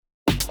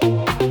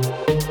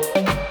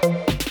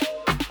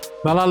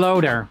Well, hello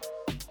there,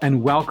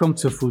 and welcome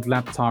to Food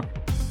Lab Talk.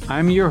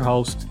 I'm your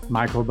host,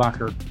 Michael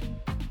Bakker.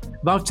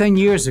 About 10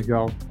 years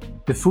ago,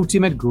 the food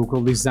team at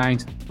Google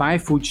designed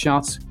 5 food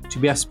shots to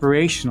be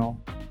aspirational,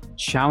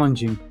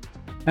 challenging,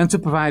 and to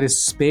provide a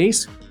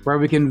space where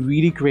we can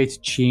really create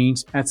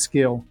change at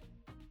scale.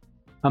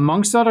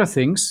 Amongst other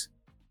things,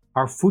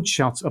 our food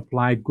shots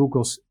applied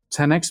Google's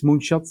 10x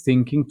moonshot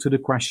thinking to the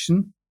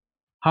question,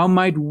 how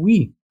might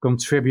we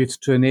contribute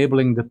to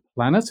enabling the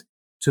planet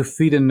to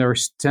feed and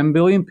nourish 10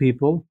 billion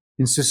people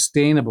in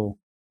sustainable,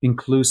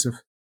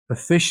 inclusive,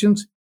 efficient,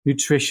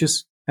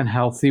 nutritious, and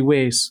healthy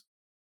ways?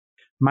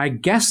 My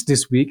guest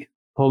this week,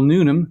 Paul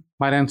Newnham,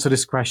 might answer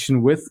this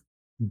question with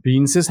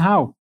Beans is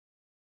How.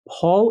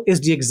 Paul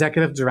is the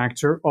executive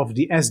director of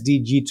the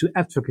SDG2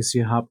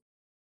 Advocacy Hub,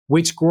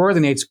 which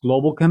coordinates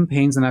global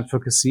campaigns and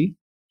advocacy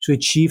to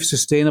achieve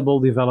Sustainable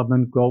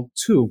Development Goal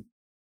 2,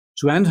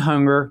 to end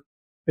hunger,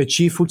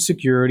 achieve food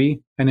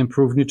security, and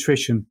improve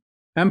nutrition,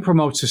 and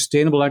promote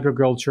sustainable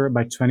agriculture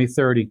by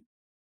 2030.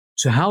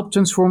 To help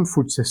transform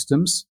food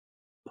systems,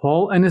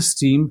 Paul and his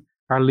team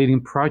are leading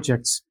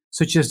projects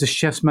such as the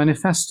Chef's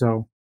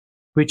Manifesto,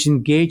 which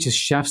engages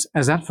chefs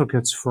as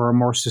advocates for a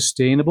more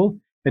sustainable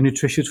and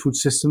nutritious food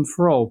system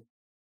for all,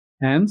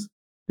 and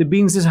the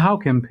Beans is How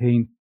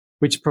campaign,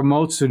 which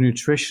promotes the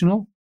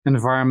nutritional,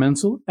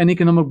 environmental, and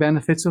economic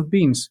benefits of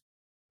beans,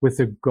 with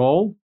the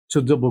goal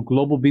to double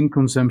global bean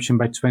consumption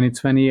by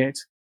 2028.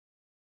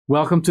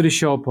 Welcome to the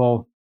show,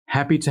 Paul.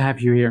 Happy to have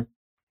you here.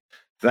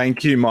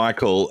 Thank you,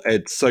 Michael.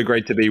 It's so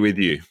great to be with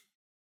you.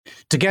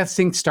 To get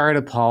things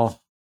started, Paul,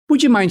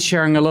 would you mind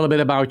sharing a little bit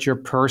about your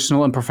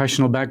personal and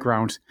professional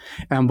background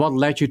and what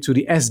led you to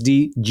the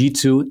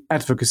SDG2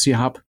 Advocacy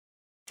Hub?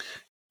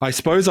 I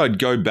suppose I'd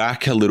go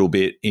back a little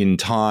bit in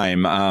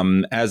time.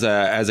 As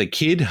a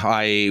kid,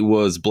 I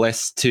was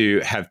blessed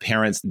to have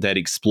parents that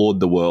explored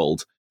the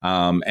world.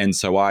 And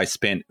so I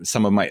spent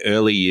some of my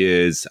early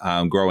years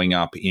growing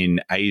up in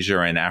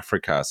Asia and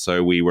Africa.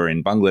 So we were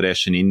in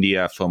Bangladesh and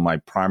India for my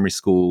primary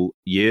school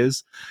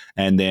years,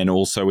 and then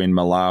also in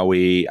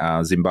Malawi,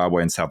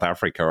 Zimbabwe, and South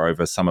Africa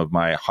over some of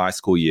my high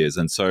school years.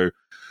 And so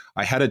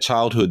I had a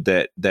childhood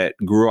that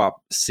grew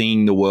up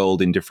seeing the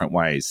world in different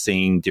ways,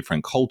 seeing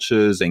different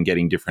cultures and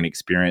getting different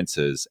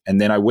experiences.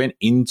 And then I went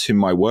into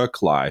my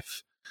work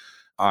life.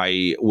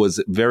 I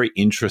was very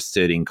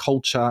interested in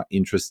culture,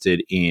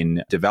 interested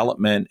in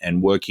development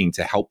and working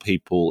to help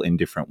people in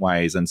different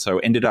ways. And so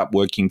ended up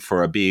working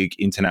for a big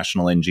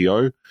international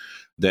NGO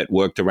that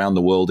worked around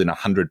the world in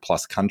 100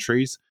 plus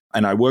countries.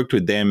 And I worked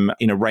with them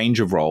in a range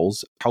of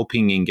roles,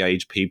 helping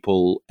engage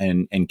people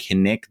and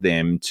connect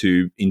them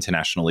to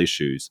international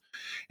issues.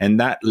 And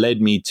that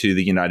led me to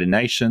the United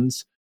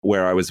Nations,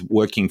 where I was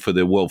working for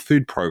the World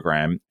Food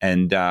Program.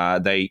 And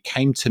they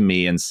came to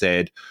me and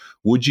said,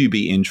 would you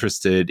be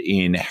interested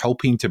in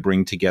helping to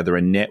bring together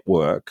a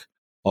network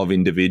of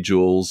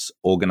individuals,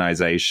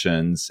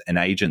 organizations, and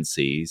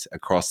agencies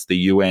across the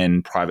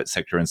UN, private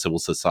sector, and civil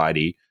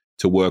society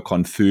to work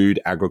on food,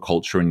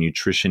 agriculture, and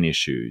nutrition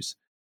issues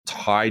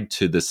tied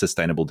to the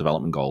Sustainable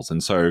Development Goals?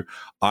 And so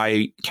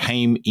I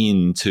came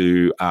in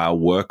to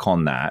work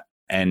on that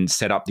and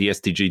set up the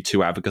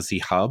SDG2 Advocacy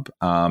Hub.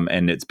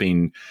 And it's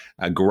been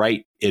a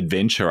great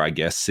adventure, I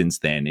guess, since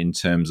then in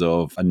terms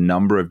of a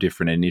number of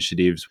different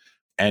initiatives.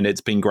 And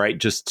it's been great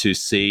just to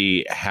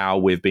see how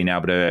we've been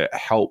able to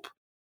help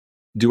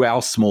do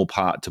our small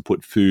part to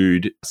put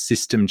food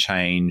system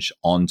change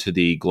onto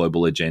the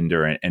global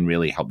agenda and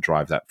really help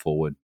drive that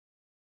forward.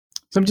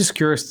 So I'm just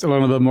curious a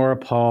little bit more,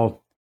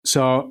 Paul.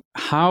 So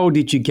how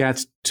did you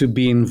get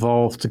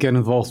involved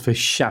with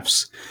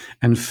chefs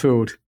and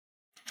food?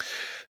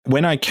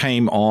 When I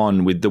came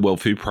on with the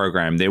World Food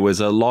Program, there was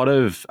a lot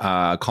of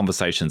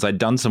conversations. I'd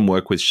done some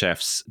work with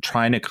chefs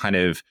trying to kind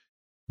of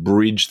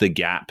bridge the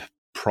gap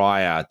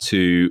prior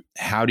to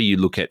how do you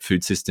look at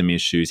food system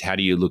issues? How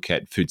do you look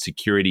at food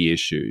security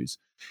issues?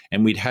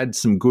 And we'd had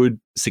some good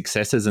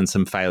successes and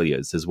some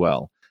failures as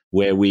well,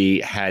 where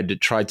we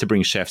had tried to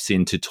bring chefs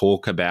in to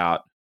talk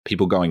about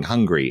people going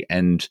hungry.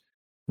 And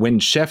when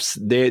chefs,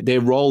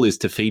 their role is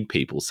to feed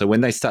people. So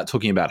when they start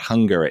talking about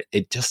hunger,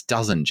 it just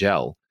doesn't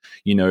gel.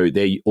 You know,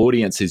 their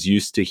audience is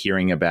used to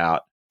hearing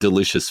about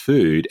delicious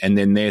food, and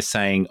then they're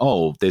saying,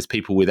 oh, there's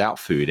people without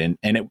food. And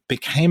it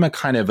became a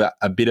kind of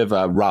a bit of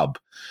a rub.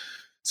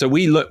 So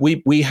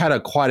we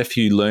had quite a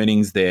few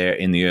learnings there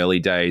in the early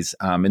days,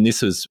 and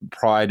this was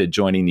prior to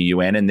joining the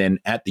UN. And then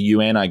at the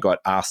UN, I got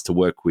asked to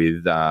work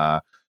with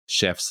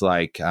chefs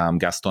like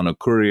Gaston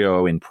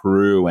Acurio in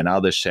Peru and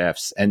other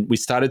chefs, and we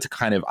started to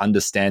kind of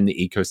understand the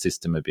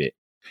ecosystem a bit.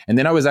 And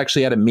then I was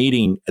actually at a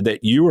meeting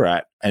that you were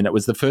at, and it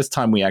was the first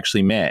time we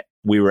actually met.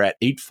 We were at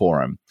Eat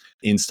Forum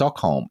in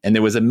Stockholm, and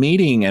there was a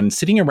meeting, and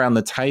sitting around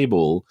the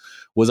table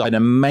was an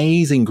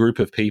amazing group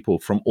of people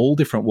from all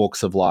different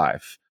walks of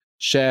life,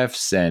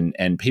 chefs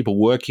and people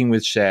working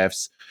with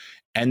chefs.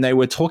 And they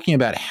were talking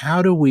about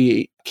how do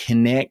we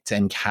connect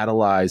and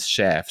catalyze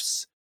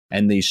chefs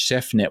and these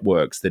chef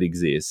networks that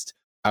exist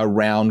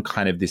around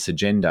kind of this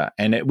agenda.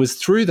 And it was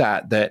through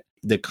that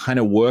the kind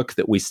of work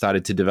that we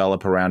started to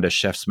develop around a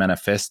chef's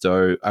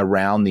manifesto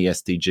around the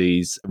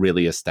SDGs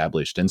really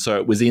established. And so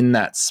it was in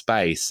that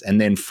space.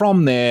 And then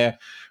from there,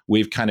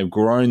 we've kind of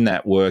grown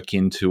that work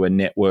into a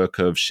network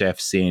of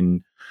chefs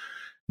in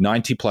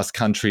 90 plus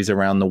countries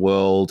around the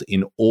world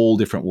in all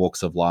different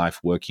walks of life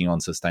working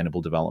on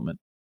sustainable development.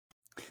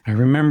 I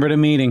remember the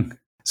meeting.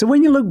 So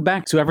when you look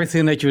back to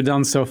everything that you've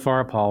done so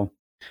far, Paul,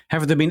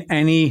 have there been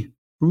any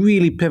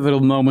really pivotal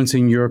moments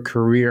in your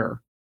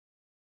career?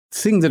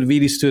 Things that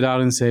really stood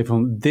out and say,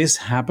 from this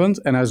happened,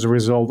 and as a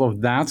result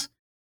of that,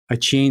 I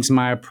changed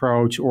my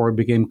approach or it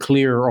became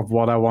clear of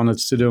what I wanted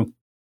to do?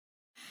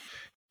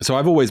 So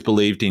I've always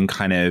believed in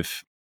kind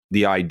of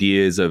the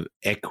ideas of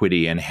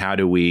equity and how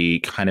do we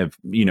kind of,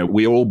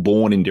 we're all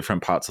born in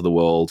different parts of the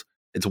world.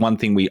 It's one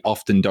thing we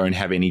often don't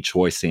have any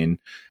choice in.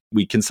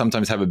 We can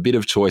sometimes have a bit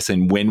of choice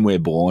in when we're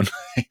born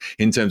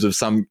in terms of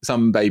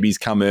some babies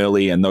come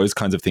early and those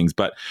kinds of things.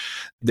 But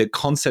the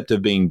concept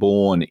of being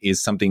born is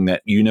something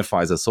that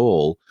unifies us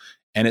all.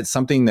 And it's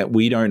something that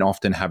we don't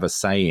often have a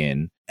say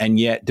in. And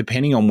yet,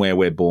 depending on where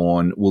we're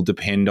born, will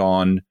depend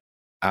on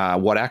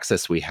what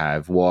access we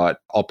have,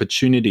 what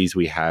opportunities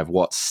we have,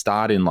 what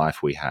start in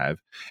life we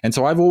have. And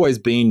so I've always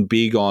been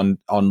big on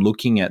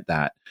looking at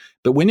that.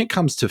 But when it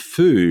comes to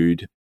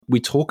food, we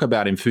talk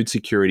about in food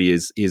security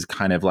is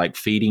kind of like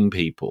feeding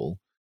people.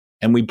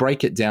 And we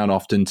break it down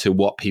often to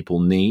what people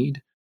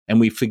need. And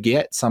we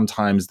forget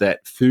sometimes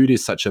that food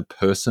is such a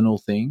personal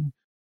thing.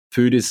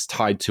 Food is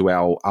tied to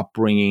our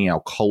upbringing,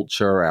 our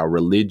culture, our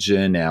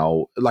religion,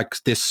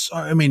 there's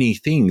so many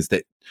things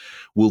that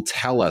will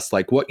tell us,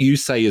 like what you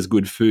say is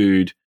good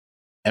food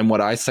and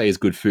what I say is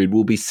good food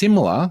will be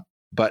similar,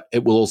 but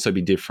it will also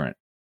be different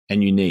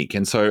and unique.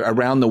 And so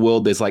around the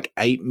world, there's like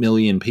 8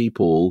 million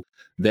people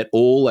that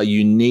all are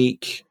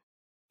unique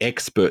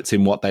experts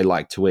in what they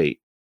like to eat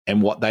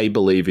and what they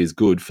believe is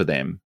good for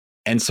them.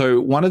 And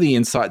so one of the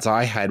insights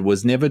I had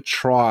was never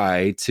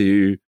try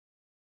to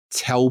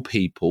tell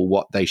people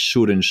what they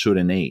should and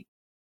shouldn't eat.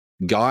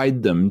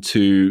 Guide them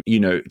to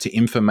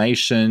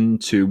information,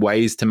 to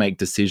ways to make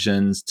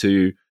decisions,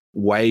 to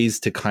ways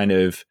to kind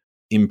of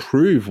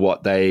improve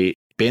what they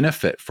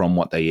benefit from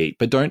what they eat.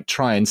 But don't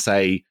try and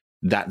say,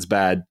 that's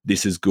bad,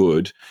 this is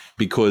good,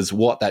 because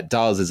what that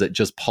does is it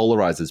just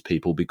polarizes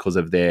people because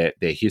of their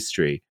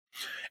history.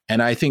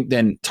 And I think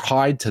then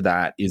tied to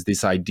that is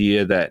this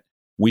idea that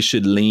we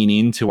should lean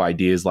into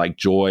ideas like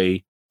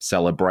joy,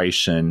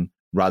 celebration,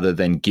 rather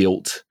than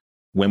guilt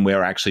when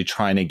we're actually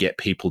trying to get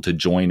people to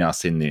join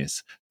us in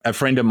this. A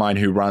friend of mine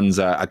who runs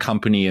a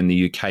company in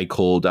the UK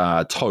called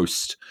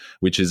Toast,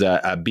 which is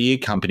a beer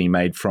company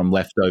made from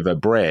leftover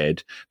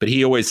bread. But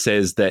he always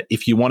says that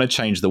if you want to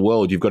change the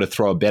world, you've got to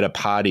throw a better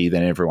party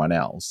than everyone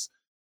else.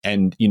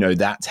 And,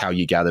 that's how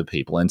you gather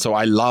people. And so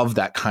I love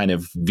that kind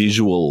of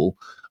visual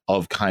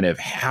of kind of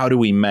how do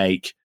we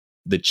make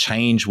the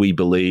change we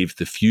believe,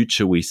 the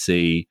future we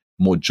see,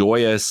 more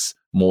joyous,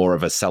 more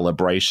of a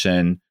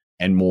celebration,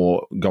 and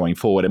more going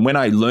forward. And when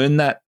I learned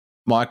that,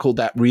 Michael,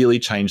 that really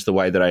changed the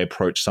way that I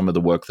approach some of the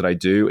work that I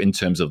do in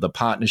terms of the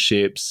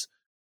partnerships,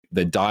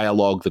 the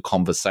dialogue, the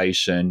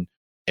conversation.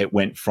 It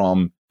went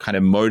from kind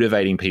of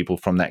motivating people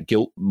from that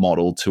guilt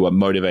model to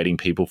motivating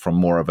people from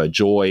more of a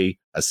joy,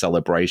 a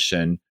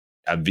celebration,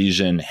 a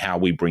vision, how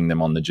we bring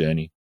them on the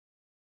journey.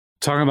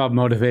 Talking about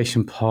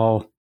motivation,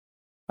 Paul,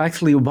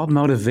 actually, what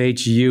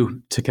motivates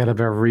you to get up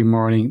every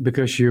morning?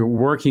 Because you're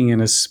working in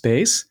a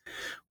space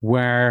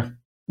where,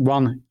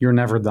 one, you're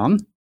never done.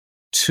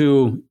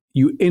 Two,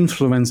 you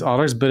influence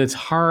others, but it's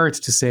hard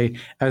to say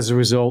as a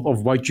result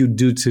of what you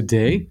do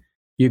today,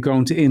 you're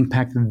going to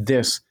impact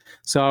this.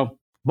 So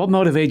what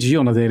motivates you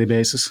on a daily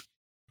basis?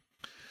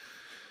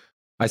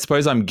 I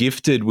suppose I'm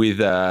gifted with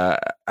a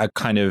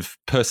kind of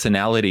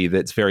personality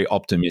that's very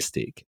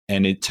optimistic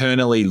and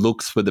eternally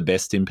looks for the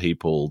best in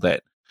people,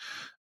 that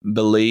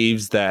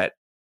believes that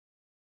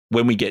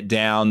when we get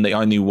down, the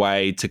only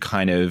way to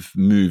kind of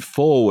move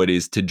forward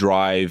is to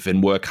drive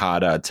and work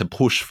harder, to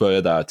push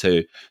further,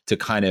 to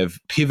kind of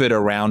pivot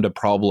around a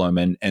problem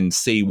and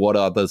see what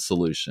are the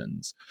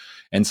solutions.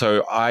 And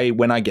so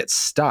when I get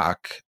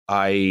stuck,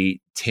 I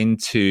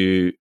tend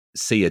to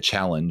see a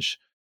challenge.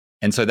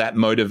 And so that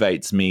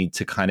motivates me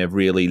to kind of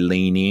really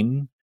lean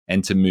in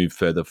and to move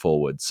further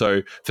forward.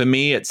 So for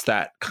me, it's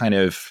that kind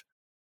of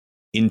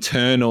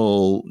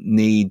internal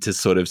need to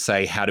sort of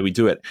say, how do we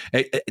do it?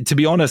 To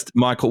be honest,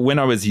 Michael, when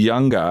I was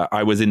younger,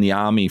 I was in the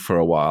army for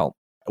a while.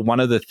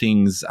 One of the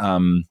things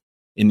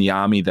in the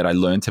army that I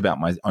learned about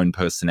my own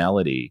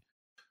personality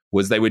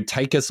was they would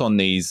take us on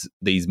these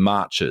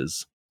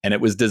marches, and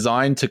it was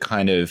designed to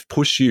kind of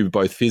push you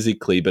both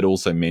physically but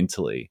also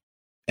mentally.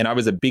 And I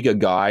was a bigger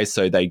guy,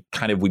 so they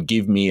kind of would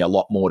give me a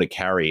lot more to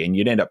carry, and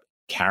you'd end up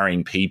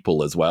carrying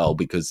people as well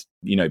because,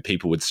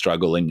 people would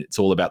struggle and it's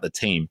all about the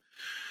team.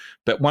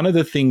 But one of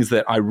the things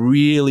that I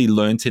really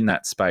learned in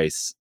that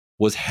space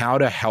was how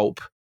to help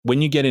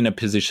when you get in a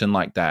position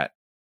like that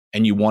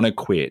and you want to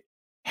quit,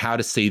 how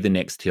to see the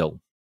next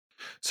hill.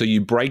 So you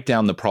break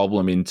down the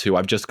problem into,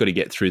 I've just got to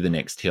get through the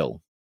next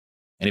hill.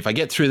 And if I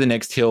get through the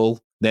next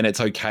hill, then it's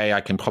okay.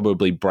 I can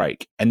probably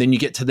break. And then you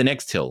get to the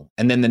next hill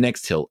and then the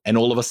next hill. And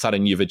all of a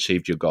sudden you've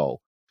achieved your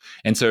goal.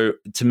 And so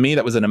to me,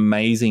 that was an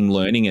amazing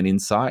learning and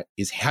insight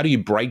is how do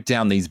you break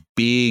down these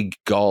big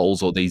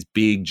goals or these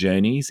big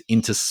journeys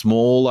into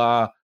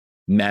smaller,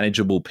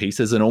 manageable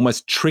pieces and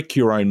almost trick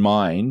your own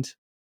mind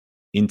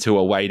into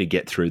a way to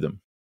get through them.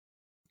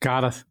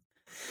 Got it.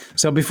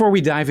 So before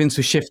we dive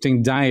into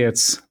shifting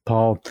diets,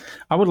 Paul,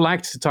 I would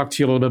like to talk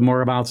to you a little bit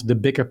more about the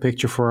bigger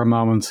picture for a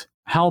moment.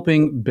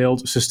 Helping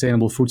build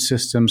sustainable food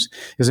systems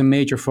is a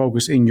major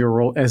focus in your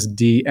role as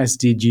the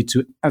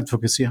SDG2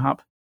 Advocacy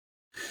Hub.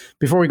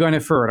 Before we go any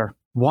further,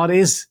 what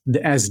is the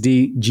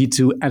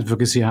SDG2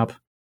 Advocacy Hub?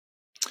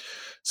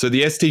 So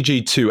the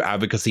SDG2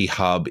 Advocacy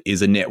Hub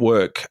is a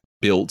network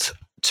built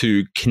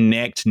to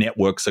connect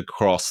networks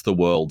across the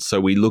world.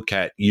 So we look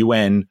at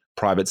UN,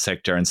 private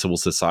sector, and civil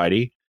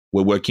society.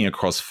 We're working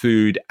across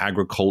food,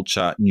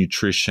 agriculture,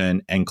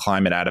 nutrition, and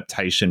climate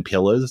adaptation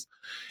pillars.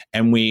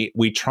 And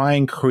we try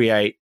and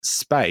create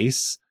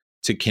space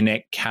to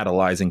connect,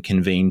 catalyze, and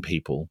convene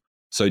people.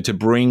 So to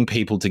bring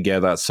people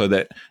together so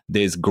that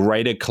there's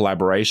greater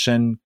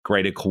collaboration,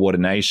 greater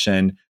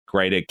coordination,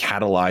 greater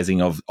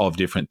catalyzing of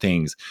different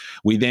things.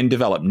 We then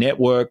develop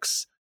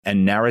networks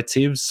and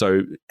narratives,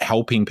 so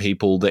helping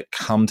people that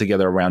come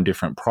together around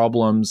different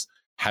problems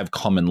have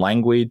common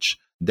language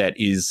that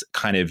is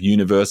kind of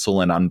universal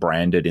and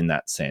unbranded in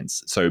that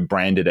sense. So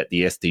branded at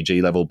the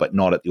SDG level, but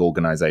not at the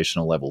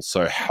organizational level.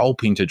 So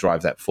helping to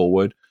drive that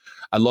forward.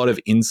 A lot of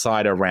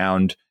insight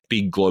around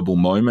big global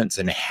moments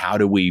and how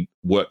do we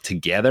work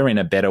together in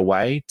a better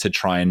way to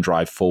try and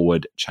drive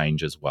forward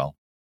change as well.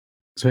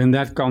 So in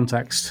that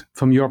context,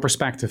 from your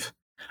perspective,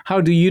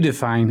 how do you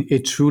define a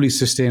truly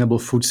sustainable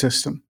food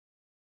system?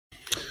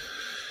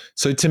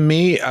 So to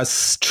me, a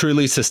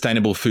truly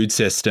sustainable food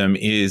system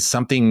is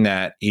something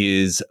that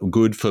is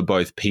good for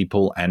both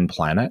people and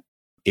planet.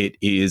 It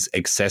is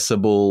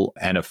accessible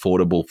and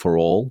affordable for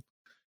all.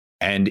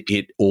 And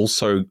it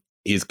also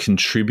is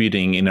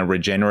contributing in a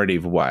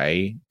regenerative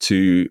way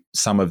to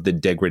some of the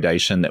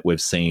degradation that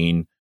we've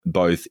seen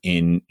both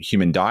in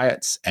human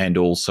diets and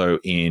also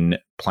in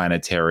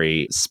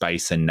planetary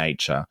space and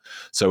nature.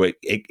 So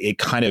it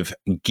kind of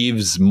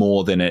gives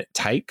more than it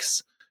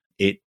takes.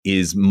 It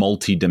is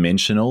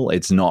multidimensional.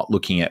 It's not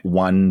looking at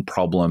one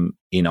problem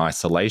in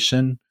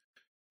isolation.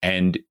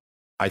 And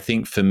I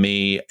think for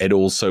me, it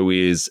also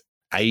is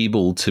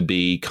able to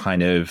be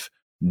kind of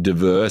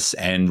diverse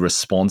and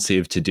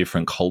responsive to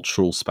different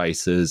cultural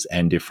spaces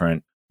and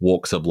different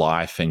walks of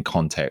life and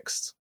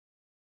contexts.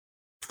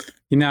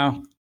 You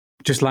know,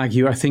 just like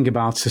you, I think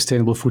about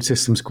sustainable food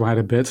systems quite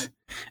a bit.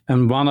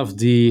 And one of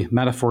the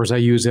metaphors I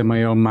use in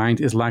my own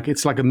mind is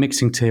it's like a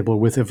mixing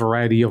table with a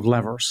variety of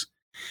levers.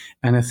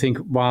 And I think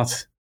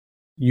what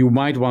you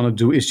might want to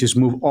do is just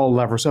move all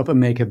levers up and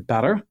make it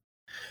better.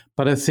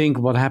 But I think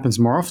what happens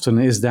more often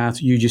is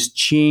that you just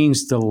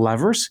change the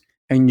levers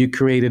and you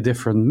create a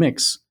different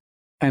mix.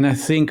 And I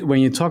think when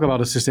you talk about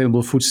a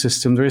sustainable food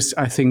system, there is,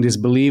 I think, this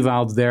belief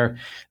out there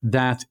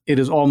that it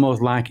is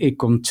almost like a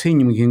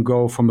continuum. You can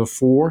go from a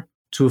 4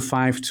 to a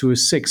 5 to a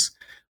 6.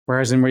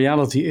 Whereas in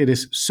reality, it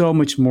is so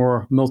much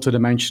more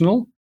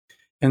multidimensional,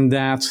 and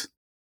that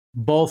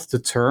both the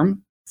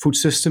term food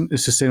system, a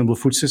sustainable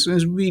food system,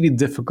 is really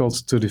difficult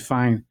to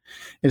define.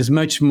 It is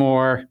much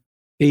more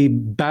a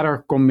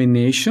better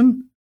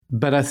combination,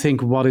 but I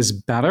think what is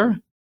better,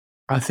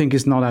 I think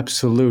is not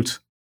absolute.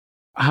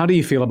 How do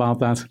you feel about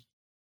that?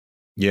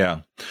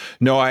 Yeah.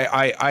 No,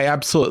 I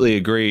absolutely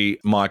agree,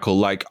 Michael.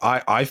 Like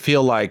I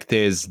feel like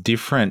there's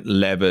different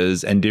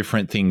levers and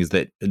different things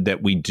that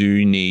we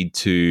do need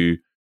to,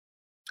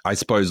 I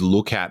suppose,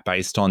 look at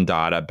based on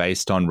data,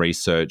 based on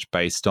research,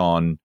 based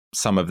on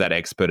some of that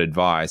expert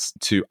advice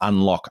to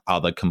unlock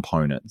other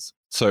components.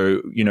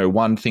 So,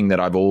 one thing that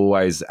I've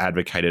always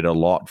advocated a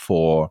lot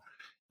for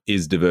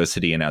is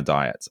diversity in our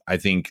diets. I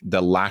think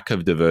the lack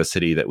of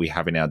diversity that we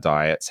have in our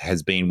diets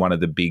has been one of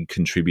the big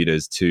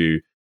contributors to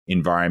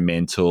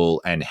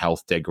environmental and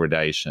health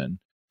degradation.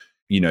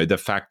 The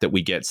fact that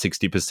we get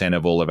 60%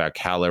 of all of our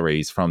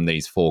calories from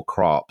these 4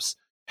 crops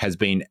has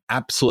been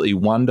absolutely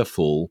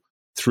wonderful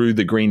through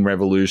the Green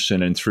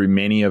Revolution and through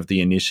many of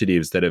the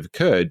initiatives that have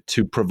occurred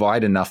to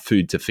provide enough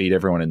food to feed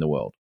everyone in the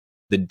world.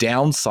 The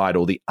downside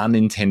or the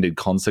unintended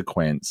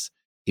consequence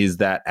is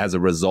that as a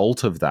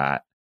result of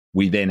that,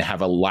 we then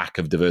have a lack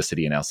of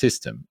diversity in our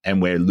system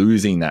and we're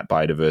losing that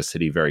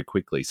biodiversity very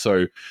quickly.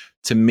 So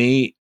to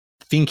me,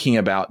 thinking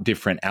about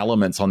different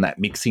elements on that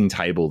mixing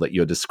table that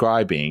you're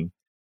describing,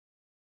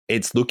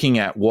 it's looking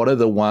at what are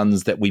the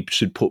ones that we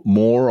should put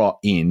more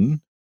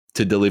in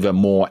to deliver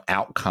more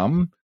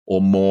outcome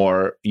or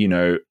more,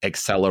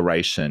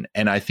 acceleration.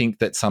 And I think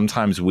that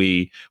sometimes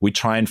we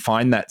try and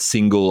find that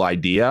single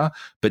idea,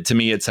 but to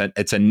me, it's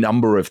a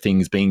number of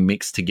things being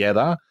mixed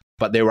together.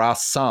 But there are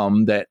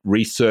some that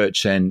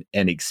research and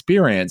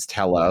experience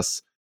tell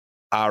us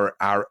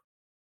are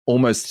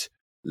almost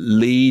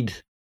lead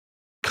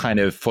kind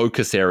of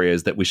focus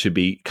areas that we should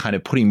be kind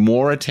of putting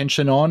more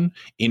attention on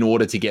in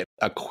order to get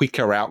a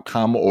quicker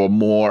outcome or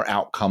more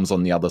outcomes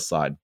on the other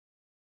side.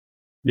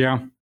 Yeah.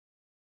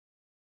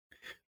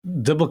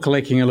 Double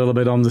clicking a little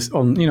bit on this,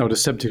 on the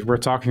subject we're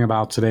talking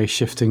about today,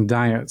 shifting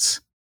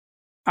diets.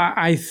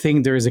 I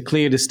think there is a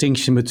clear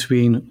distinction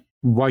between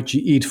what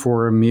you eat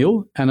for a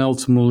meal and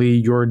ultimately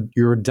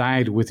your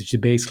diet, which is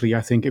basically,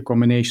 I think, a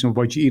combination of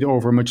what you eat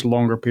over a much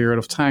longer period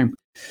of time.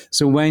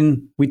 So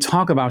when we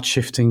talk about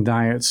shifting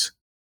diets,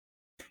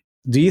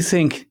 do you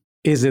think,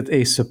 is it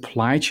a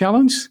supply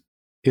challenge?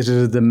 Is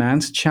it a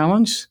demand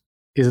challenge?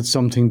 Is it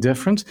something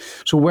different?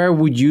 So where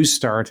would you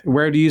start?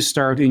 Where do you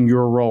start in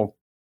your role?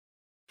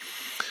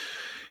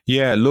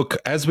 Yeah, look,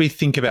 as we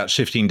think about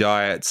shifting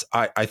diets,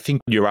 I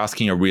think you're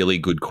asking a really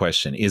good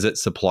question. Is it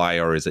supply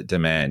or is it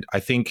demand? I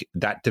think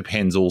that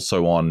depends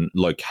also on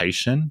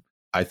location.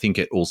 I think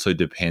it also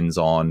depends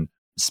on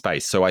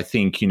space. So I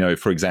think,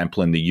 for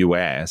example, in the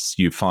US,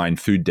 you find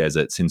food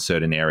deserts in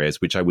certain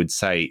areas, which I would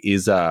say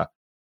is a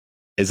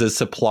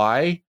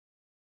supply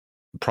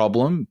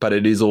problem, but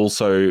it is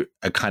also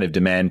a kind of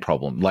demand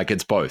problem. Like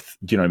it's both.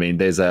 Do you know what I mean?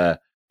 There's a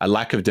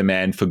lack of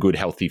demand for good,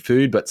 healthy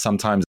food, but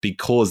sometimes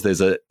because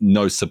there's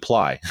no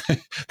supply,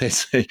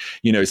 there's,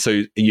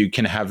 so you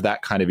can have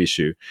that kind of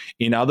issue.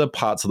 In other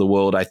parts of the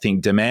world, I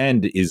think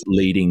demand is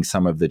leading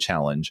some of the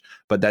challenge,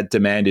 but that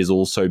demand is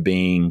also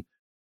being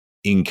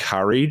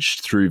encouraged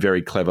through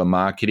very clever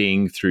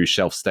marketing, through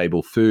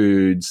shelf-stable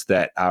foods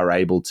that are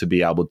able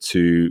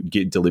to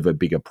deliver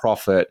bigger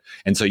profit.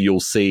 And so you'll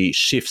see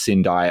shifts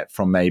in diet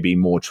from maybe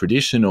more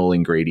traditional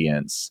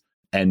ingredients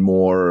and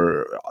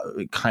more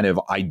kind of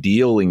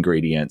ideal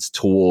ingredients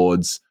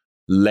towards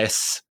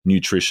less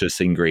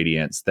nutritious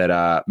ingredients that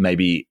are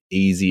maybe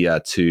easier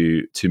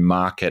to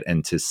market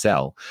and to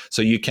sell.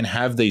 So you can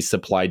have these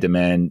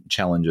supply-demand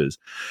challenges.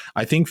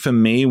 I think for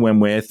me, when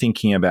we're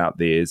thinking about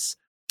this,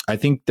 I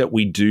think that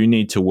we do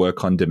need to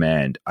work on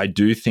demand. I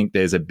do think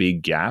there's a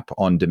big gap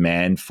on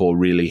demand for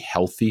really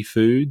healthy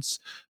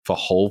foods, for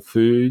whole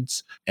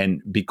foods,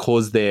 and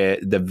because the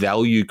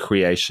value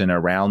creation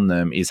around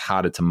them is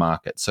harder to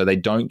market. So they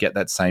don't get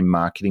that same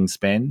marketing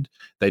spend.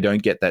 They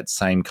don't get that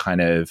same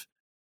kind of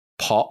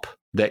pop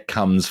that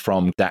comes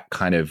from that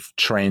kind of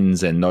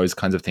trends and those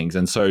kinds of things.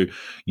 And so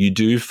you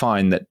do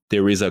find that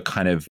there is a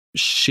kind of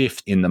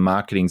shift in the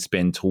marketing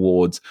spend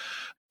towards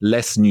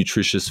less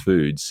nutritious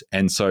foods.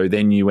 And so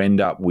then you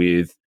end up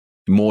with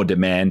more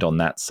demand on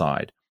that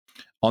side.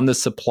 On the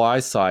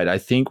supply side, I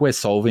think we're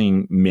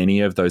solving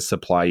many of those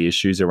supply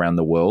issues around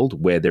the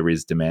world where there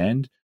is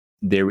demand.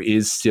 There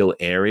is still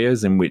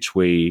areas in which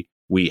we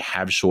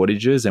have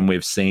shortages, and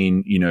we've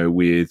seen,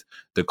 with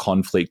the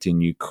conflict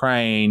in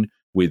Ukraine,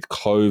 with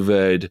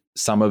COVID,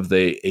 some of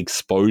the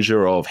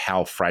exposure of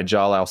how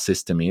fragile our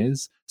system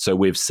is. So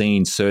we've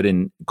seen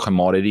certain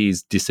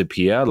commodities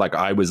disappear. Like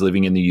I was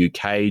living in the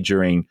UK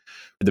during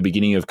the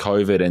beginning of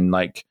COVID, and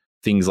like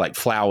things like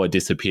flour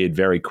disappeared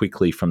very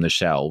quickly from the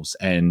shelves,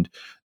 and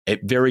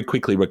it very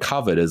quickly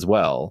recovered as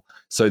well.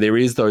 So there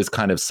is those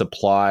kind of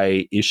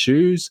supply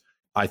issues.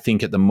 I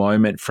think at the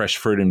moment, fresh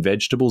fruit and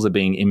vegetables are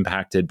being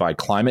impacted by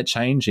climate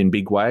change in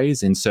big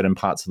ways in certain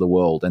parts of the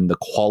world, and the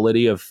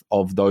quality of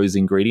those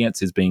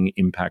ingredients is being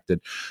impacted.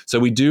 So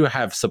we do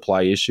have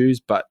supply issues,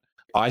 but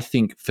I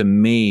think for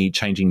me,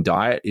 changing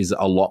diet is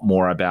a lot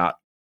more about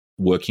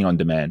working on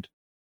demand.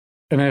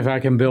 And if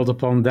I can build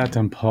upon that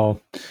then, Paul.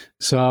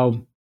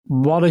 So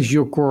what is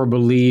your core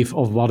belief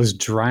of what is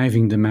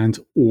driving demand,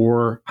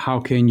 or how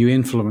can you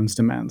influence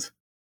demand?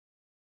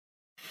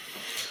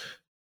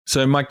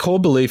 So my core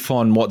belief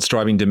on what's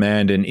driving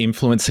demand and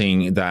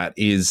influencing that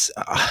is,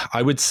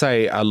 I would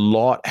say a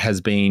lot has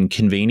been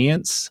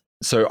convenience.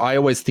 So I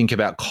always think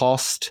about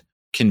cost,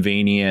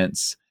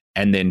 convenience,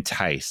 and then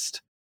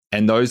taste.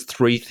 And those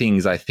three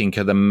things, I think,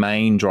 are the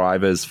main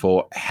drivers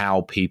for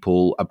how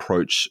people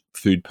approach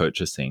food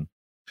purchasing.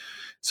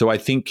 So I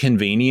think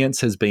convenience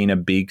has been a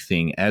big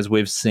thing. As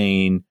we've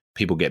seen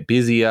people get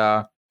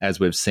busier, as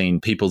we've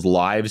seen people's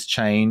lives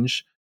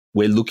change,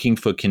 we're looking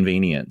for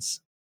convenience.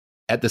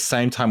 At the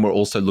same time, we're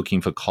also looking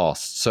for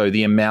cost. So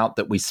the amount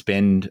that we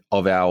spend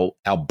of our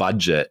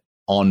budget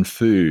on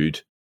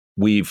food,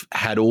 we've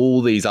had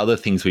all these other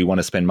things we want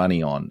to spend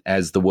money on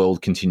as the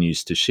world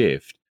continues to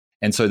shift.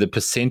 And so the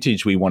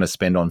percentage we want to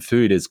spend on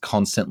food has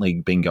constantly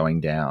been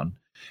going down.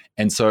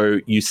 And so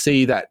you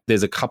see that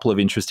there's a couple of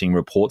interesting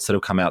reports that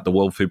have come out. The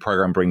World Food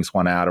Programme brings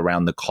one out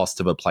around the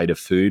cost of a plate of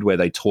food, where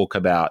they talk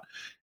about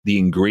the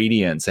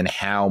ingredients and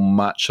how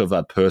much of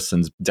a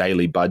person's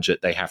daily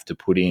budget they have to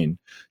put in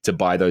to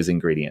buy those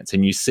ingredients.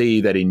 And you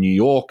see that in New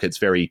York, it's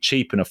very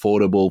cheap and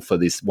affordable for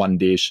this one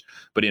dish,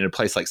 but in a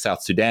place like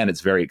South Sudan,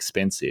 it's very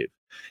expensive.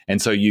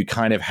 And so you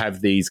kind of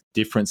have these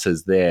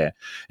differences there.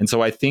 And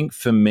so I think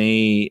for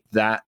me,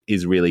 that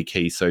is really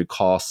key. So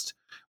cost,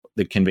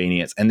 the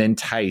convenience, and then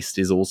taste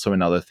is also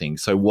another thing.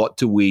 So what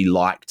do we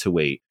like to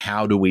eat?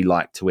 How do we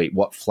like to eat?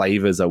 What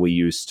flavors are we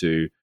used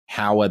to?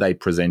 How are they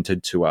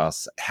presented to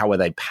us? How are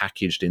they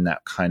packaged in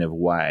that kind of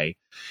way?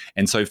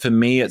 And so for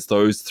me, it's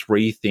those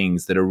three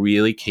things that are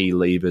really key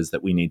levers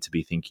that we need to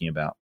be thinking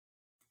about.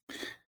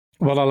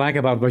 What I like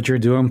about what you're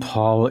doing,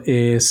 Paul,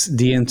 is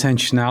the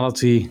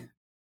intentionality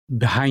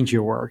behind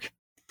your work.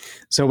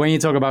 So when you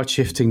talk about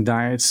shifting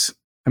diets,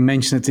 I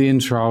mentioned at the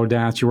intro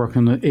that you work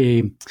on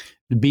the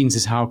Beans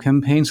is How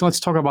campaign. So let's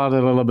talk about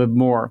it a little bit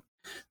more.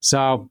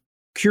 So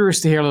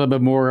curious to hear a little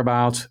bit more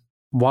about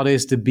what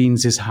is the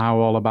Beans is How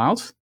all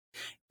about?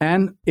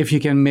 And if you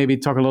can maybe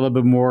talk a little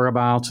bit more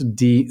about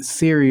the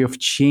theory of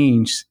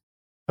change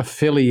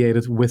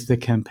affiliated with the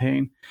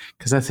campaign,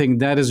 because I think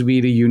that is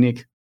really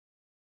unique.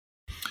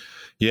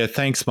 Yeah,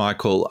 thanks,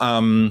 Michael.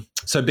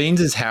 So Beans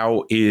is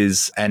How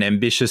is an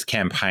ambitious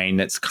campaign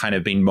that's kind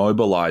of been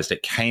mobilized.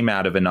 It came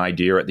out of an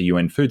idea at the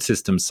UN Food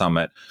Systems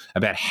Summit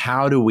about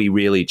how do we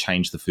really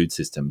change the food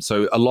system.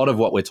 So a lot of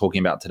what we're talking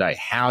about today,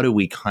 how do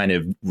we kind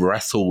of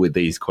wrestle with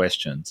these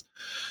questions?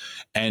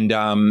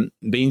 And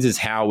Beans is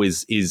How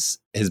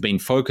has been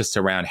focused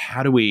around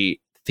how do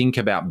we think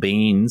about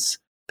beans,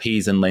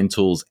 peas and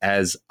lentils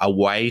as a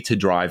way to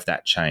drive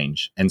that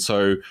change. And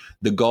so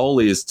the goal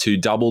is to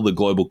double the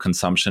global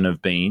consumption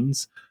of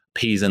beans,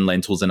 peas and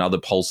lentils and other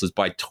pulses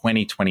by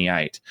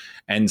 2028.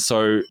 And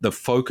so the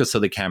focus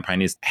of the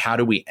campaign is how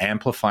do we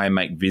amplify and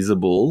make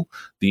visible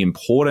the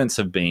importance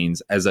of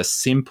beans as a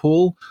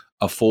simple,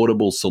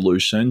 affordable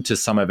solution to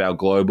some of our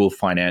global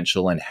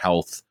financial and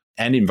health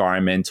and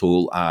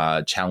environmental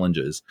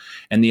challenges.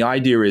 And the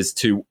idea is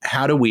to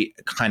how do we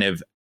kind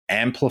of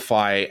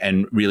amplify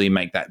and really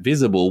make that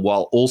visible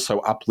while also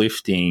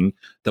uplifting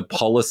the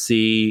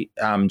policy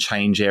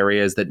change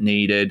areas that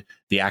needed,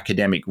 the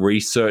academic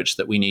research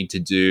that we need to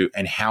do,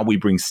 and how we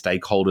bring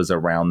stakeholders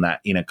around that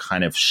in a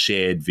kind of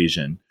shared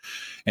vision.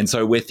 And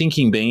so we're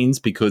thinking beans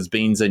because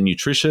beans are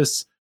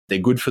nutritious, they're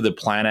good for the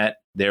planet,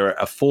 they're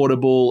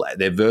affordable,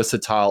 they're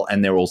versatile,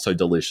 and they're also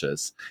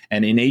delicious.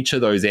 And in each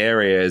of those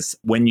areas,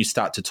 when you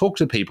start to talk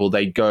to people,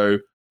 they go,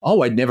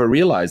 oh, I'd never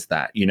realized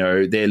that. You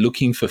know, they're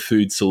looking for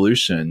food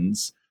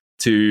solutions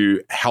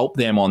to help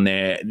them on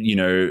their,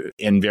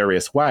 in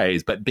various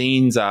ways. But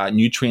beans are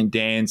nutrient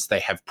dense, they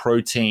have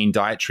protein,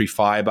 dietary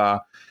fiber.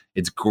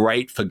 It's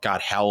great for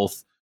gut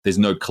health. There's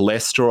no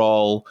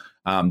cholesterol.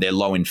 They're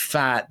low in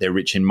fat. They're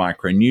rich in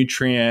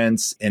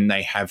micronutrients, and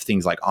they have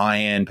things like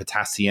iron,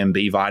 potassium,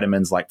 B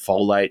vitamins like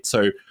folate.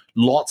 So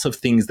lots of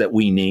things that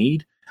we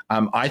need.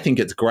 I think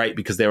it's great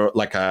because they're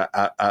like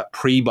a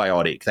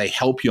prebiotic. They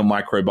help your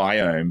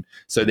microbiome.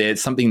 So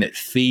there's something that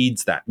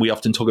feeds that. We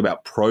often talk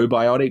about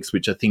probiotics,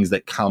 which are things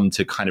that come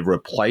to kind of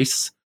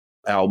replace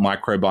our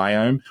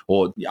microbiome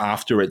or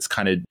after it's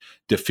kind of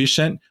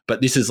deficient,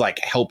 but this is like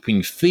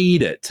helping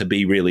feed it to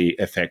be really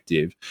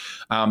effective.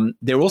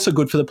 They're also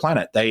good for the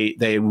planet.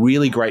 They're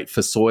really great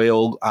for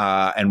soil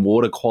and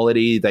water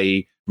quality.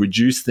 They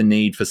reduce the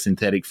need for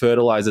synthetic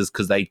fertilizers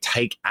because they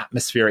take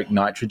atmospheric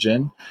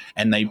nitrogen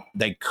and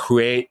they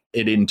create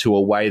it into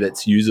a way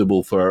that's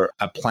usable for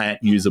a plant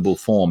usable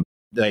form.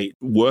 They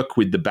work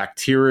with the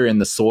bacteria in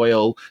the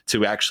soil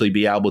to actually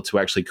be able to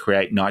actually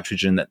create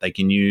nitrogen that they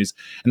can use.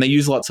 And they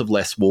use lots of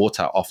less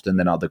water often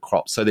than other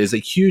crops. So there's a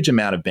huge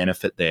amount of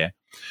benefit there.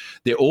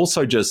 They're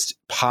also just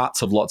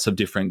parts of lots of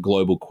different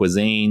global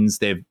cuisines.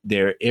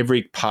 They're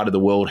every part of the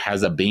world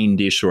has a bean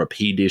dish or a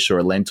pea dish or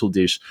a lentil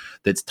dish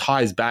that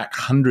ties back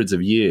hundreds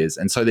of years.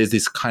 And so there's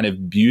this kind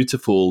of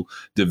beautiful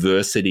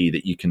diversity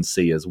that you can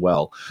see as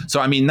well. So,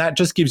 I mean, that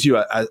just gives you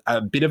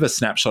a bit of a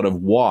snapshot of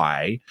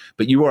why,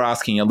 but you were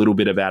asking a little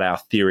bit about our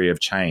theory of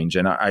change.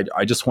 And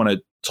I just want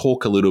to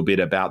talk a little bit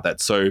about that.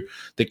 So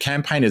the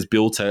campaign has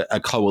built a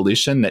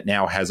coalition that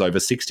now has over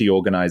 60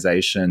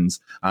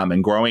 organizations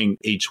and growing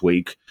each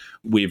week.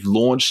 We've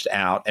launched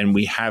out and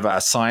we have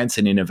a science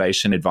and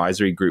innovation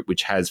advisory group,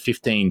 which has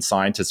 15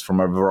 scientists from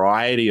a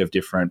variety of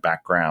different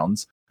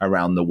backgrounds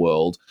around the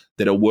world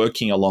that are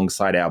working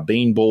alongside our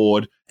bean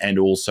board and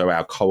also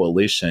our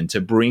coalition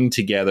to bring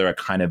together a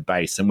kind of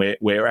base. And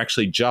we're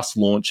actually just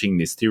launching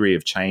this theory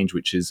of change,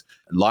 which is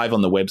live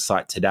on the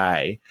website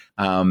today.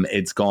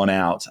 It's gone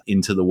out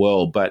into the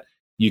world, but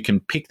you can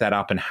pick that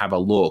up and have a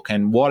look.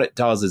 And what it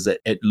does is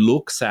it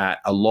looks at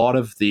a lot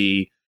of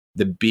the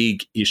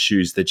big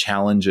issues, the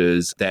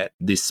challenges that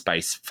this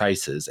space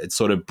faces. It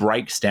sort of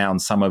breaks down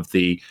some of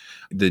the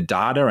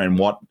data and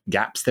what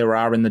gaps there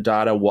are in the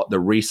data, what the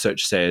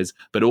research says,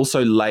 but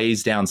also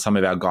lays down some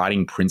of our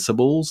guiding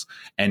principles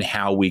and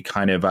how we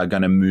kind of are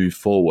going to move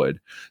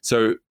forward.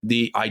 So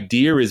the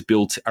idea is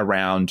built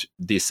around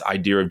this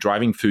idea of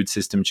driving food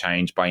system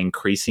change by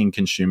increasing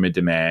consumer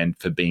demand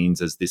for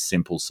beans as this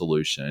simple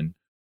solution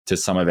to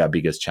some of our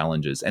biggest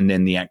challenges. And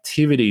then the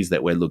activities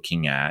that we're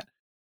looking at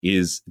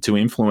is to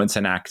influence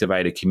and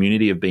activate a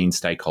community of bean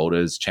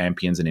stakeholders,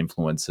 champions, and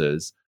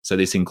influencers. So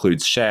this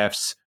includes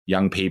chefs,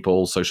 young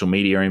people, social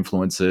media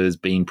influencers,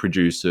 bean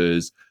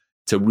producers,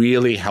 to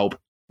really help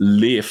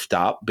lift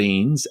up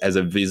beans as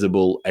a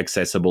visible,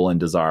 accessible,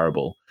 and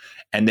desirable.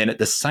 And then at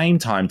the same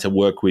time to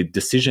work with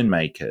decision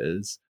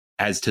makers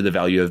as to the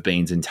value of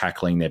beans in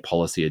tackling their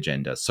policy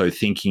agenda. So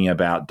thinking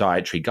about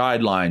dietary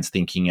guidelines,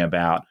 thinking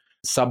about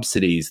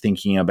subsidies,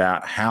 thinking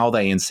about how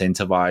they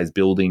incentivize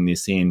building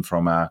this in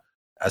from a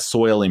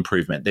soil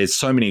improvement. There's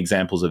so many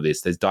examples of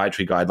this. There's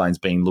dietary guidelines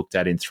being looked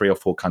at in 3 or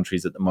 4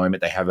 countries at the moment.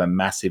 They have a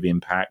massive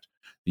impact.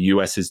 The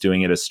US is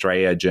doing it,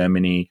 Australia,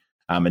 Germany,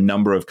 A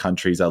number of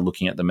countries are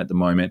looking at them at the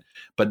moment.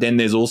 But then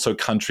there's also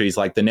countries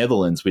like the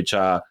Netherlands, which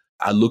are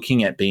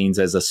looking at beans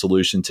as a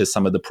solution to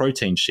some of the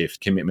protein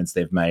shift commitments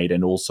they've made,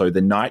 and also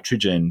the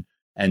nitrogen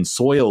and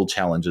soil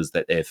challenges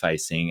that they're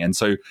facing. And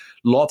so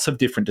lots of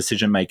different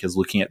decision makers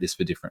looking at this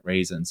for different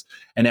reasons.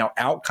 And our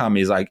outcome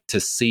is like to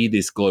see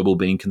this global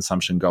bean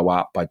consumption go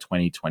up by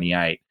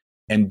 2028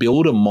 and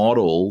build a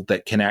model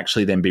that can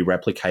actually then be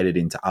replicated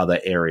into other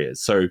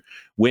areas. So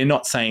we're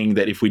not saying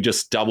that if we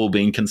just double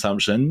bean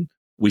consumption,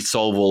 we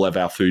solve all of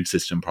our food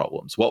system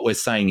problems. What we're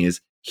saying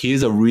is,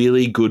 here's a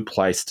really good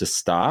place to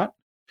start.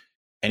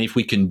 And if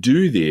we can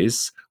do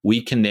this,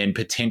 we can then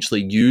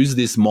potentially use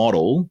this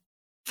model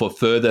for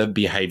further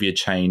behavior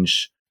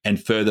change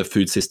and further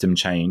food system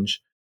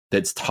change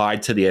that's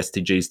tied to the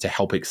SDGs to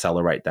help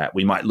accelerate that.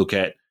 We might look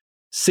at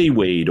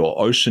seaweed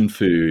or ocean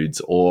foods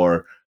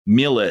or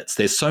millets.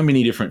 There's so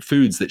many different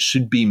foods that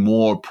should be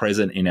more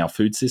present in our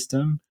food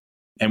system.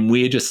 And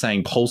we're just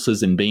saying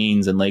pulses and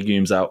beans and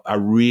legumes are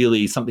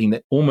really something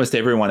that almost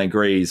everyone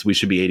agrees we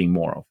should be eating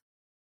more of.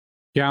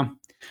 Yeah.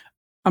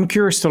 I'm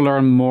curious to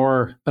learn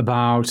more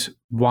about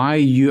why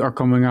you are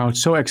coming out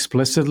so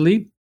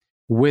explicitly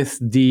with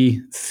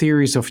the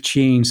theories of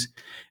change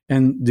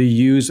and the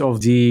use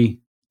of the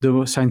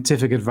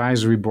scientific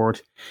advisory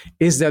board.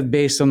 Is that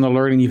based on the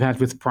learning you've had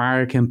with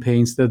prior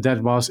campaigns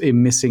that was a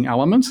missing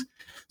element?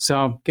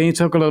 So can you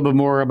talk a little bit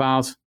more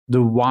about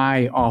the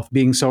why of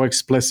being so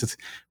explicit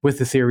with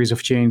the theories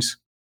of change?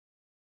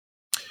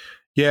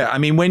 Yeah, I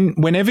mean,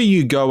 whenever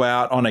you go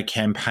out on a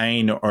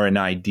campaign or an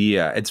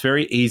idea, it's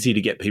very easy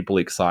to get people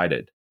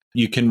excited.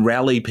 You can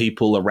rally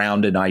people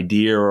around an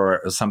idea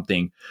or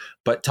something,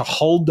 but to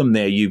hold them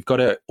there, you've got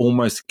to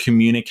almost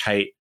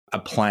communicate a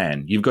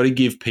plan. You've got to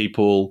give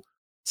people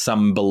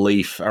some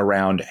belief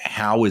around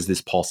how is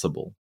this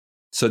possible,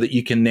 so that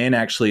you can then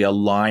actually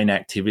align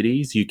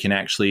activities. You can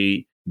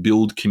actually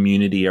build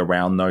community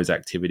around those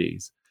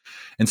activities.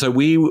 And so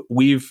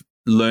we've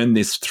learned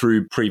this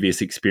through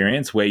previous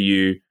experience where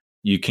you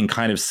can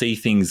kind of see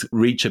things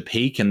reach a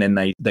peak and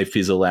then they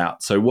fizzle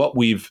out. So what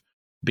we've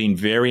been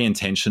very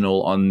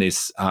intentional on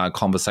this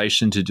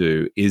conversation to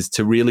do is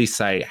to really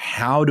say,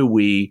 how do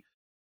we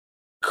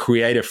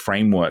create a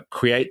framework,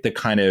 create the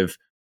kind of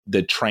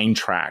the train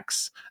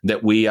tracks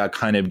that we are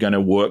kind of going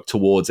to work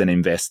towards and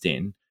invest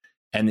in,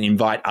 and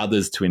invite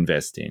others to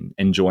invest in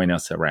and join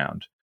us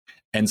around.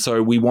 And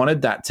so we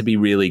wanted that to be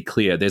really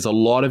clear. There's a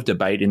lot of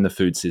debate in the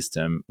food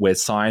system where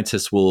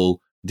scientists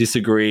will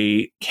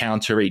disagree,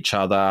 counter each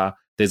other.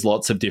 There's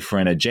lots of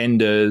different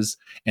agendas.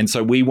 And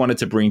so we wanted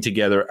to bring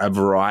together a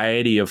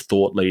variety of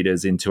thought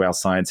leaders into our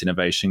science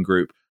innovation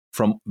group,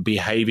 from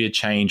behavior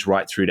change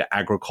right through to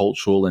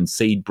agricultural and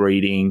seed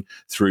breeding,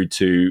 through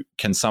to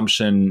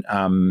consumption,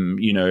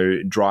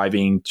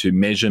 driving, to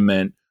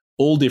measurement,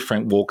 all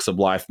different walks of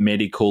life,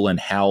 medical and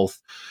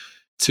health,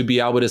 to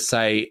be able to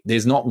say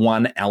there's not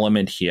one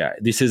element here.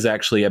 This is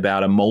actually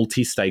about a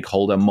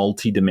multi-stakeholder,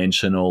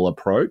 multi-dimensional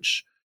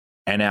approach.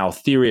 And our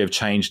theory of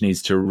change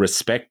needs to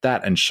respect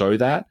that and show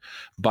that.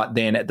 But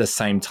then at the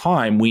same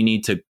time, we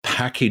need to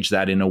package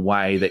that in a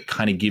way that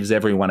kind of gives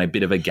everyone a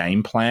bit of a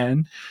game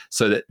plan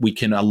so that we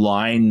can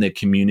align the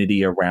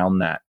community around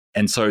that.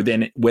 And so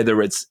then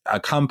whether it's a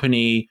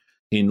company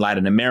in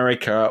Latin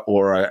America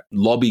or a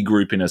lobby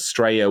group in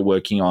Australia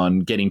working on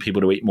getting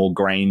people to eat more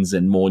grains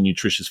and more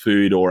nutritious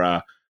food, or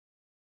a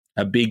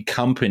big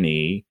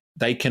company,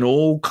 they can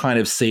all kind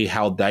of see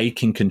how they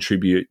can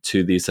contribute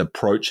to this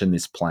approach and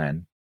this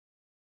plan.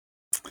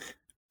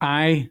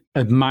 I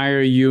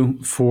admire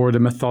you for the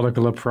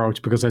methodical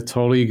approach, because I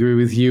totally agree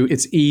with you.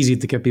 It's easy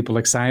to get people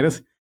excited.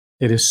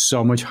 It is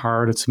so much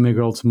harder to make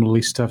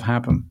ultimately stuff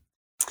happen.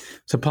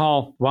 So,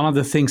 Paul, one of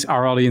the things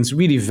our audience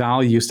really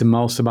values the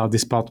most about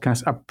this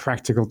podcast are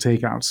practical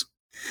takeouts.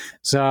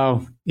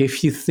 So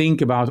if you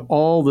think about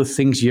all the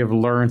things you have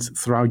learned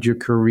throughout your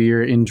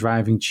career in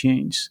driving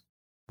change,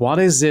 what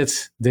is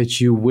it that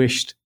you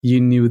wished you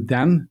knew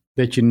then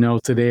that you know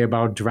today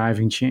about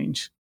driving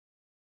change?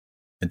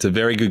 It's a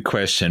very good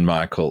question,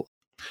 Michael.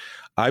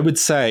 I would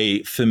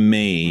say for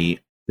me,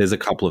 there's a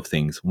couple of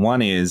things.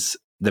 One is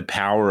the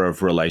power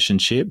of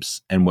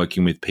relationships and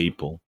working with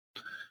people.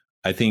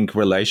 I think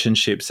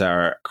relationships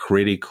are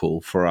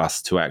critical for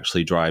us to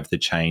actually drive the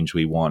change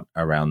we want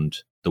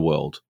around the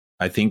world.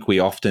 I think we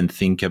often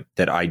think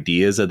that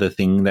ideas are the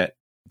thing that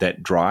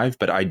drive,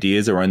 but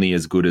ideas are only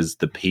as good as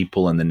the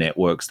people and the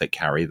networks that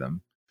carry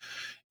them.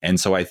 And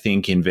so I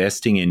think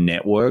investing in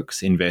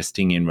networks,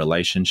 investing in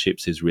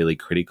relationships is really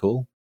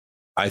critical.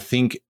 I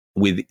think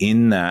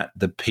within that,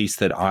 the piece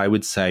that I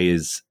would say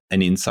is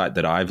an insight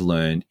that I've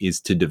learned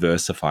is to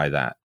diversify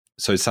that.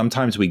 So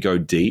sometimes we go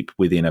deep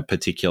within a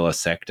particular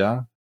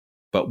sector,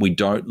 but we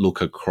don't look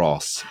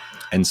across.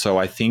 And so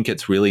I think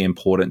it's really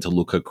important to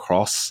look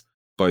across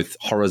both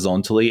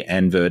horizontally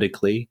and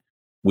vertically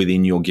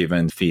within your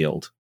given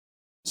field.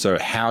 So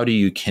how do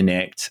you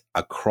connect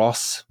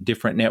across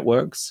different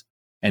networks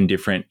and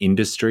different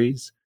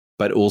industries,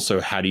 but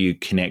also how do you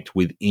connect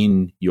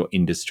within your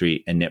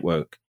industry and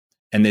network?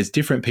 And there's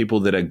different people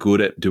that are good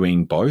at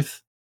doing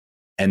both.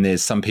 and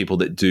there's some people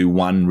that do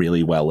one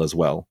really well as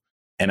well.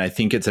 And I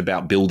think it's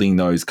about building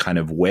those kind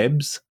of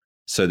webs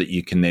so that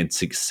you can then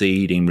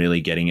succeed in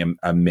really getting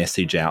a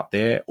message out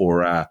there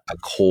or a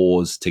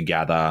cause to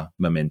gather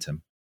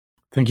momentum.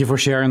 Thank you for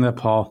sharing that,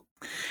 Paul.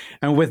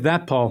 And with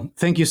that, Paul,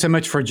 thank you so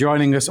much for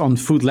joining us on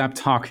Food Lab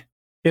Talk.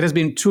 It has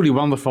been truly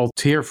wonderful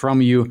to hear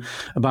from you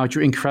about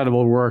your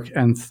incredible work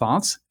and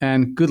thoughts.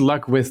 And good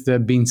luck with the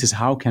Beans is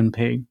How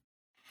campaign.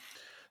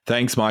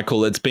 Thanks,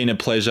 Michael. It's been a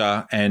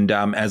pleasure. And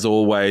as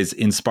always,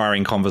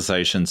 inspiring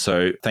conversation.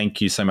 So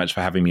thank you so much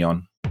for having me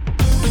on.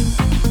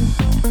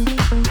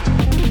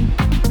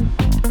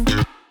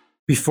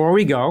 Before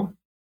we go,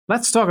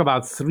 let's talk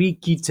about 3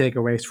 key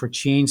takeaways for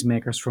change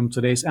makers from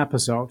today's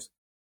episode.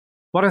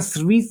 What are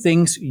 3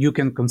 things you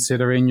can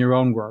consider in your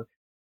own work?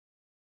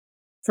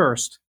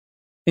 First,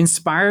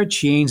 inspire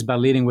change by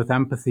leading with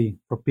empathy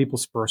for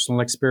people's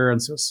personal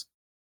experiences.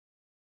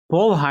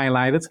 Paul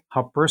highlighted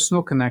how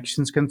personal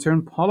connections can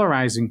turn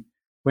polarizing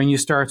when you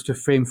start to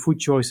frame food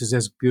choices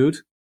as good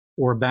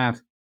or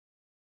bad.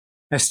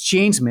 As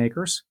change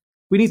makers,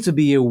 we need to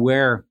be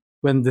aware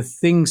when the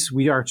things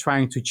we are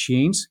trying to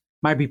change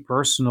might be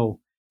personal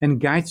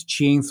and guide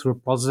change through a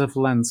positive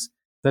lens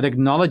that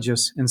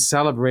acknowledges and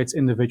celebrates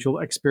individual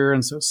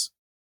experiences.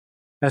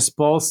 As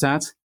Paul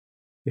said,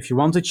 if you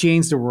want to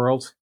change the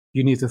world,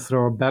 you need to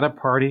throw a better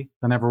party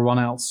than everyone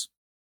else.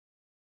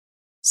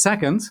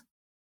 Second,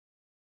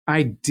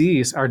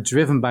 ideas are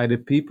driven by the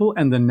people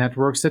and the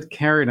networks that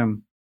carry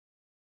them.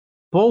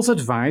 Paul's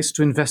advice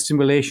to invest in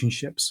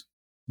relationships,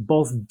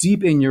 both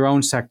deep in your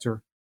own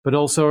sector, but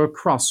also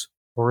across,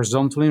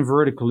 horizontally and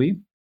vertically,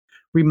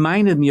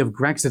 reminded me of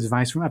Greg's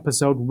advice from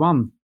episode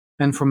 1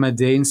 and from a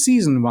day in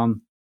season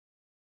 1.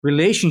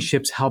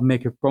 Relationships help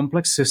make a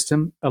complex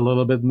system a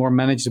little bit more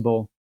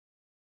manageable.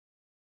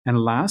 And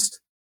last,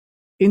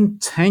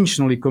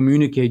 intentionally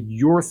communicate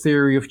your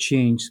theory of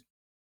change.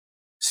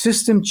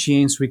 System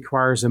change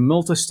requires a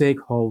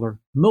multi-stakeholder,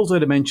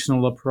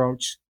 multidimensional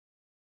approach.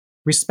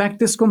 Respect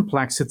this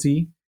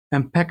complexity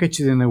and package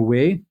it in a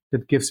way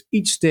that gives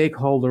each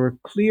stakeholder a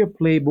clear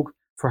playbook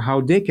for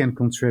how they can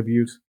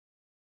contribute.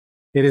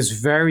 It is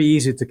very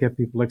easy to get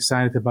people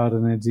excited about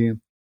an idea.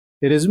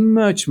 It is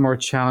much more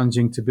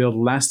challenging to build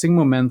lasting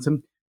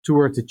momentum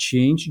toward the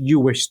change you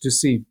wish to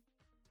see.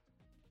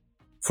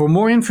 For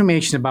more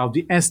information about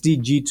the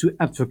SDG2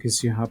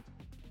 Advocacy Hub,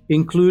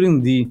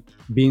 including the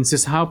Beans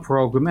is How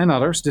program and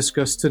others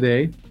discussed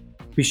today,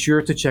 be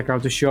sure to check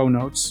out the show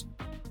notes.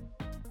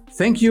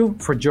 Thank you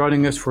for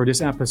joining us for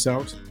this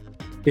episode.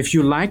 If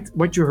you liked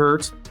what you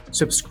heard,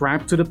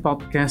 subscribe to the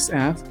podcast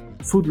at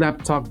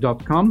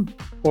foodlabtalk.com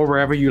or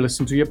wherever you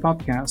listen to your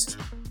podcast.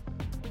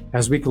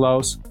 As we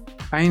close,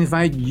 I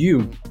invite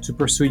you to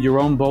pursue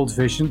your own bold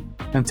vision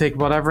and take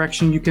whatever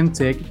action you can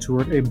take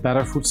toward a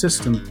better food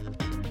system.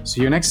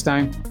 See you next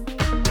time.